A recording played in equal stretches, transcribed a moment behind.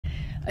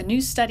A new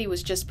study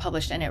was just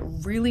published, and it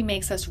really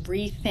makes us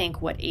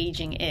rethink what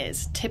aging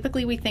is.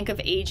 Typically, we think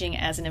of aging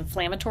as an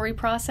inflammatory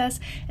process,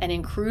 and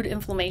accrued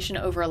inflammation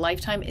over a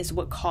lifetime is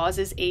what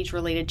causes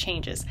age-related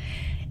changes.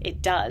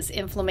 It does.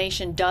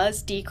 Inflammation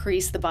does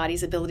decrease the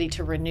body's ability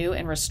to renew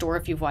and restore.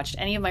 If you've watched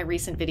any of my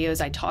recent videos,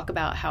 I talk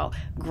about how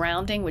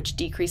grounding, which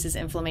decreases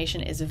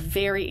inflammation, is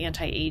very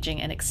anti-aging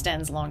and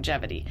extends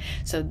longevity.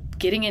 So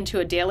getting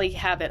into a daily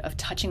habit of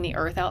touching the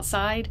earth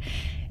outside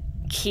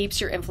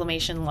keeps your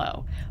inflammation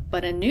low.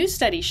 But a new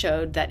study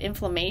showed that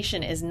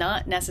inflammation is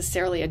not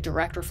necessarily a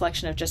direct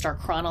reflection of just our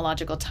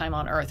chronological time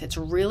on Earth. It's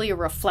really a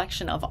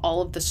reflection of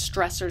all of the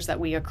stressors that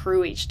we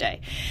accrue each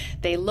day.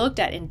 They looked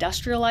at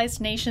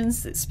industrialized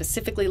nations,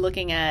 specifically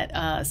looking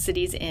at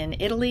cities in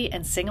Italy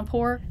and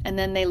Singapore, and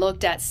then they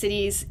looked at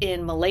cities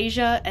in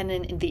Malaysia and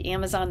in the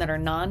Amazon that are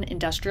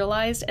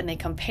non-industrialized, and they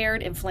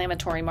compared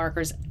inflammatory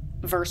markers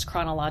versus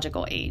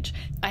chronological age.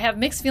 I have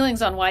mixed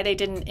feelings on why they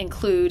didn't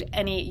include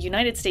any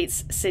United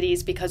States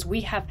cities, because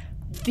we have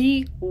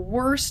the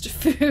worst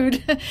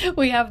food.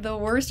 We have the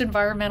worst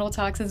environmental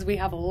toxins. We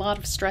have a lot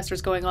of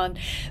stressors going on,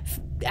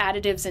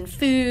 additives in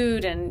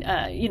food, and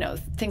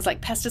things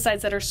like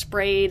pesticides that are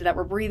sprayed that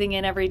we're breathing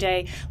in every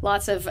day.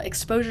 Lots of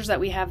exposures that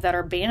we have that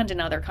are banned in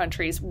other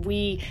countries.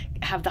 We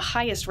have the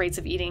highest rates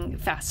of eating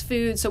fast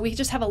food. So we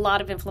just have a lot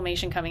of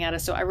inflammation coming at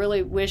us. So I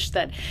really wish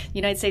that the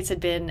United States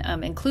had been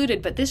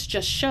included, but this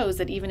just shows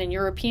that even in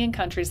European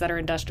countries that are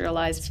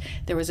industrialized,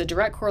 there was a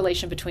direct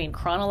correlation between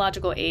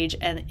chronological age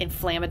and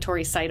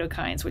inflammatory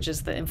cytokines, which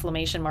is the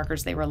inflammation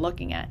markers they were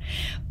looking at.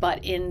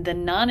 But in the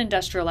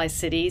non-industrialized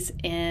cities,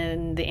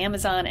 in the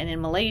Amazon and in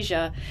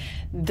Malaysia,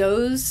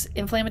 those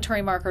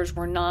inflammatory markers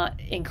were not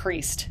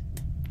increased,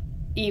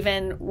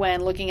 even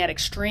when looking at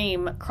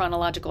extreme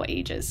chronological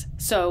ages.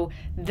 So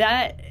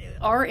that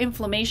our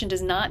inflammation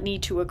does not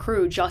need to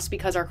accrue just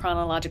because our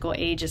chronological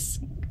age is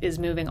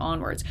moving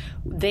onwards.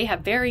 They have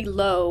very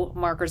low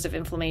markers of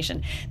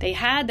inflammation. They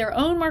had their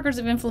own markers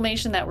of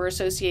inflammation that were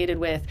associated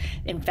with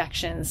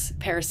infections,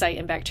 parasite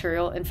and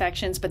bacterial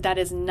infections, but that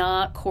is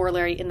not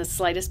corollary in the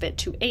slightest bit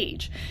to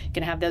age. You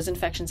can have those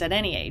infections at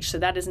any age. So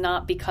that is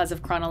not because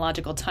of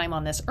chronological time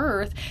on this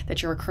earth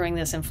that you're accruing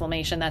this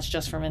inflammation. That's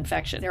just from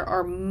infection. There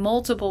are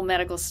multiple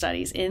medical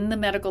studies in the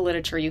medical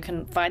literature. You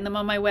can find them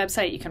on my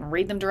website. You can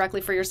read them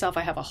directly for yourself.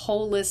 I have a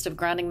whole list of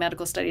grounding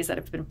medical studies that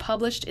have been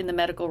published in the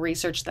medical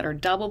research that are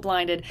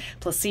double-blinded,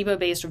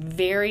 placebo-based,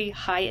 very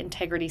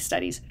high-integrity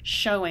studies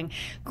showing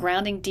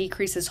grounding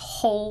decreases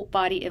whole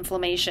body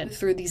inflammation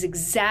through these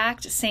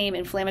exact same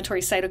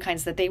inflammatory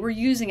cytokines that they were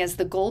using as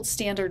the gold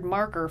standard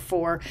marker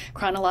for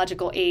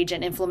chronological age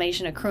and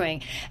inflammation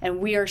accruing. And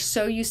we are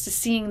so used to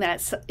seeing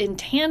that in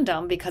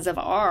tandem because of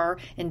our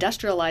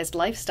industrialized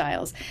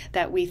lifestyles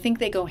that we think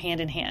they go hand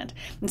in hand.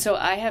 And so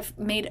I have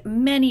made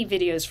many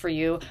videos for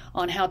you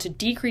on how to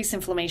decrease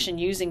inflammation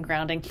using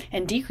grounding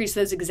and decrease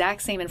those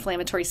exact same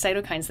inflammatory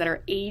cytokines that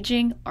are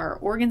aging our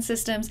organ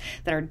systems,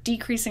 that are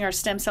decreasing our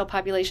stem cell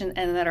population,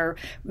 and that are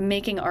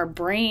making our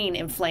brain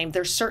inflamed.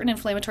 There's certain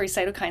inflammatory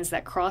cytokines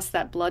that cross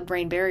that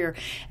blood-brain barrier,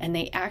 and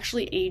they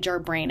actually age our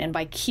brain. And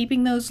by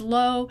keeping those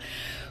low,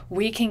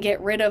 we can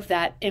get rid of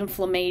that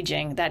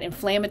inflammaging, that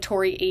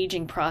inflammatory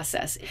aging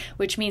process,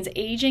 which means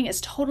aging is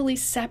totally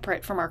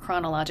separate from our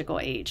chronological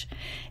age.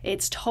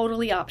 It's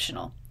totally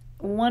optional.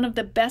 One of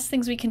the best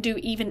things we can do,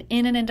 even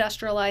in an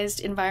industrialized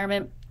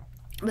environment,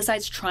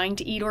 besides trying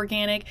to eat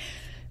organic,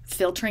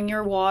 filtering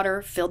your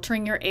water,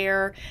 filtering your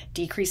air,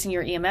 decreasing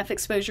your EMF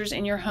exposures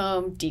in your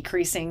home,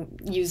 decreasing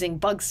using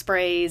bug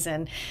sprays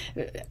and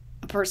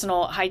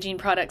personal hygiene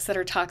products that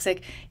are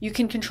toxic. You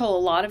can control a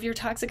lot of your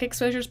toxic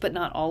exposures, but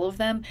not all of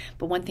them.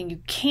 But one thing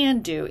you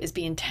can do is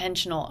be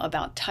intentional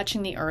about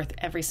touching the earth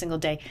every single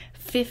day.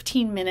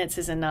 15 minutes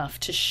is enough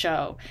to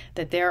show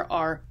that there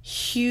are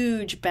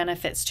huge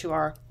benefits to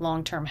our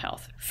long-term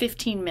health.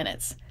 15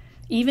 minutes.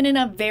 Even in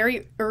a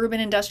very urban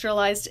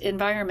industrialized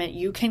environment,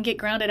 you can get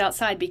grounded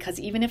outside, because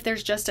even if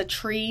there's just a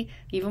tree,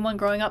 even one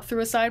growing up through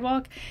a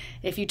sidewalk,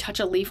 if you touch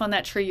a leaf on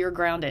that tree, you're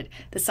grounded.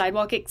 The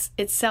sidewalk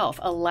itself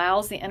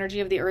allows the energy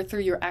of the earth through.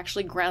 You're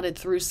actually grounded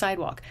through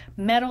sidewalk.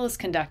 Metal is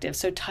conductive,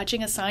 so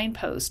touching a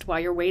signpost while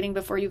you're waiting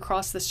before you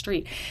cross the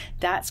street,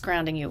 that's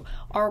grounding you.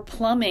 Our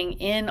plumbing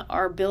in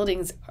our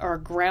buildings are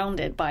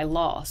grounded by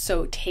law.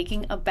 So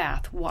taking a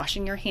bath,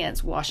 washing your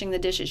hands, washing the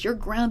dishes, you're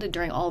grounded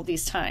during all of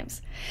these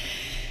times.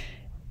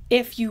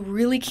 If you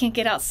really can't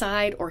get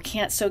outside or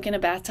can't soak in a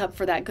bathtub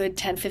for that good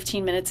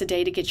 10-15 minutes a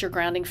day to get your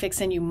grounding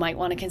fix in, you might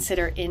want to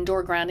consider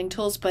indoor grounding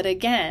tools. But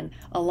again,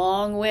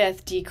 along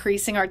with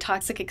decreasing our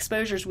toxic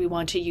exposures, we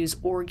want to use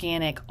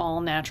organic,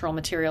 all-natural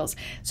materials.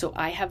 So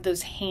I have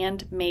those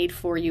handmade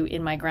for you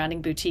in my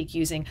grounding boutique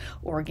using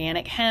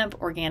organic hemp,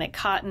 organic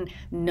cotton,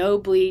 no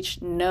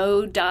bleach,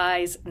 no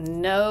dyes,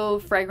 no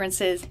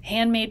fragrances,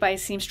 handmade by a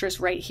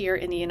seamstress right here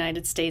in the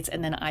United States.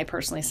 And then I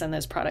personally send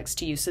those products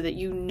to you so that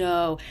you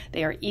know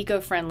they are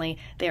eco-friendly,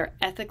 they are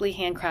ethically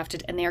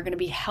handcrafted, and they are going to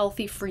be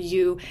healthy for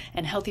you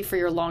and healthy for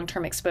your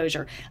long-term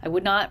exposure. I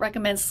would not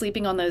recommend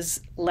sleeping on those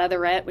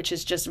leatherette, which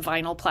is just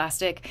vinyl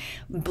plastic.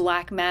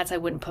 Black mats, I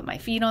wouldn't put my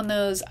feet on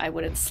those. I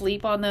wouldn't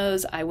sleep on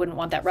those. I wouldn't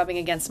want that rubbing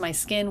against my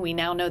skin. We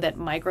now know that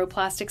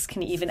microplastics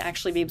can even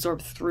actually be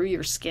absorbed through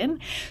your skin.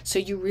 So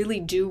you really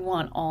do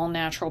want all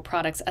natural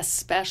products,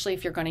 especially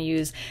if you're going to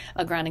use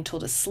a grounding tool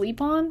to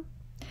sleep on.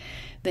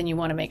 Then you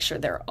want to make sure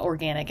they're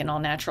organic and all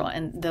natural.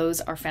 And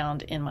those are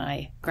found in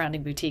my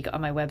grounding boutique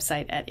on my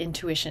website at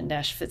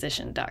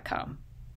intuition-physician.com.